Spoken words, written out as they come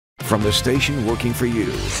From the station working for you,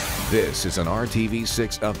 this is an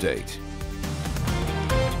RTV6 update.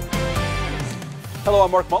 Hello,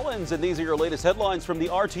 I'm Mark Mullins, and these are your latest headlines from the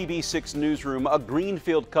RTV6 newsroom. A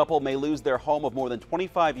Greenfield couple may lose their home of more than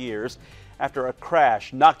 25 years after a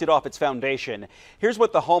crash knocked it off its foundation. Here's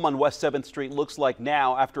what the home on West 7th Street looks like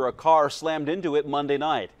now after a car slammed into it Monday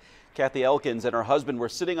night. Kathy Elkins and her husband were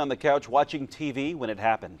sitting on the couch watching TV when it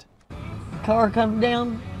happened. Car come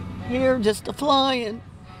down here just a flying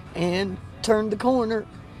and turned the corner,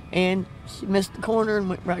 and she missed the corner and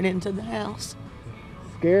went right into the house.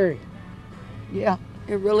 Scary. Yeah,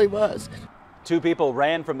 it really was. Two people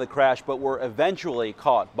ran from the crash but were eventually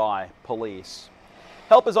caught by police.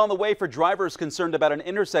 Help is on the way for drivers concerned about an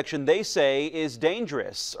intersection they say is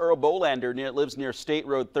dangerous. Earl Bolander lives near State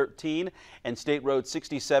Road 13 and State Road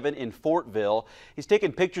 67 in Fortville. He's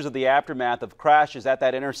taken pictures of the aftermath of crashes at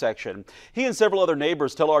that intersection. He and several other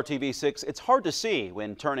neighbors tell RTV6 it's hard to see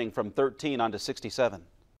when turning from 13 onto 67.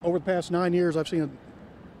 Over the past 9 years, I've seen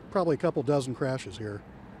probably a couple dozen crashes here.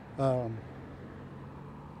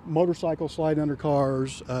 Motorcycles sliding under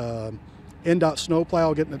cars, NDOT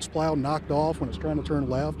snowplow getting its plow knocked off when it's trying to turn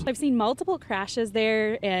left. I've seen multiple crashes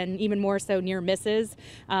there, and even more so near misses.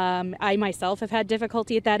 I myself have had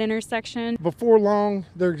difficulty at that intersection. Before long,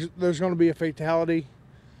 there's going to be a fatality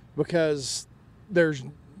because there's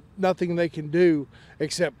nothing they can do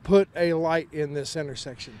except put a light in this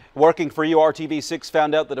intersection. Working for you, RTV6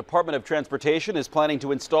 found out the Department of Transportation is planning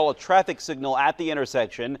to install a traffic signal at the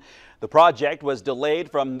intersection. The project was delayed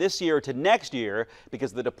from this year to next year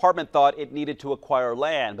because the department thought it needed to acquire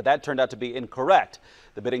land, but that turned out to be incorrect.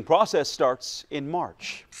 The bidding process starts in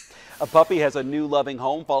March. A puppy has a new loving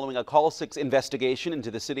home following a Call 6 investigation into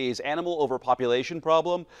the city's animal overpopulation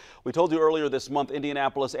problem. We told you earlier this month,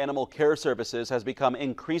 Indianapolis Animal Care Services has become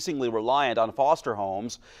increasingly reliant on foster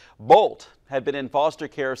homes. Bolt had been in foster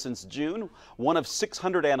care since June, one of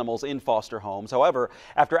 600 animals in foster homes. However,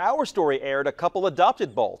 after our story aired, a couple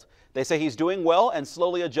adopted Bolt. They say he's doing well and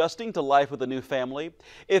slowly adjusting to life with a new family.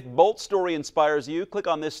 If Bolt's story inspires you, click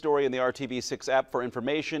on this story in the RTV6 app for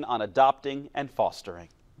information on adopting and fostering.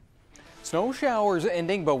 Snow showers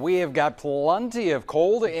ending, but we have got plenty of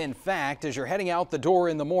cold. In fact, as you're heading out the door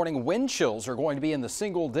in the morning, wind chills are going to be in the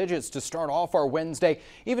single digits to start off our Wednesday.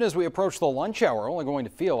 Even as we approach the lunch hour, only going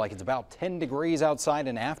to feel like it's about 10 degrees outside,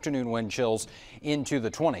 and afternoon wind chills into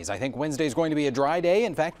the 20s. I think Wednesday is going to be a dry day.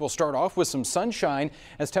 In fact, we'll start off with some sunshine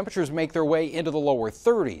as temperatures make their way into the lower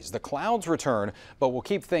 30s. The clouds return, but we'll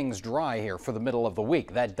keep things dry here for the middle of the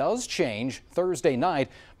week. That does change Thursday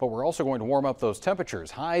night, but we're also going to warm up those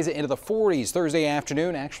temperatures. Highs into the 40s Thursday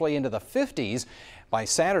afternoon, actually into the 50s. By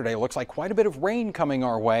Saturday, it looks like quite a bit of rain coming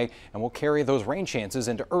our way, and we'll carry those rain chances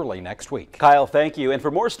into early next week. Kyle, thank you. And for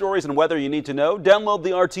more stories and weather you need to know, download the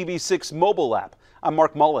RTV6 mobile app. I'm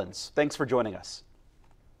Mark Mullins. Thanks for joining us.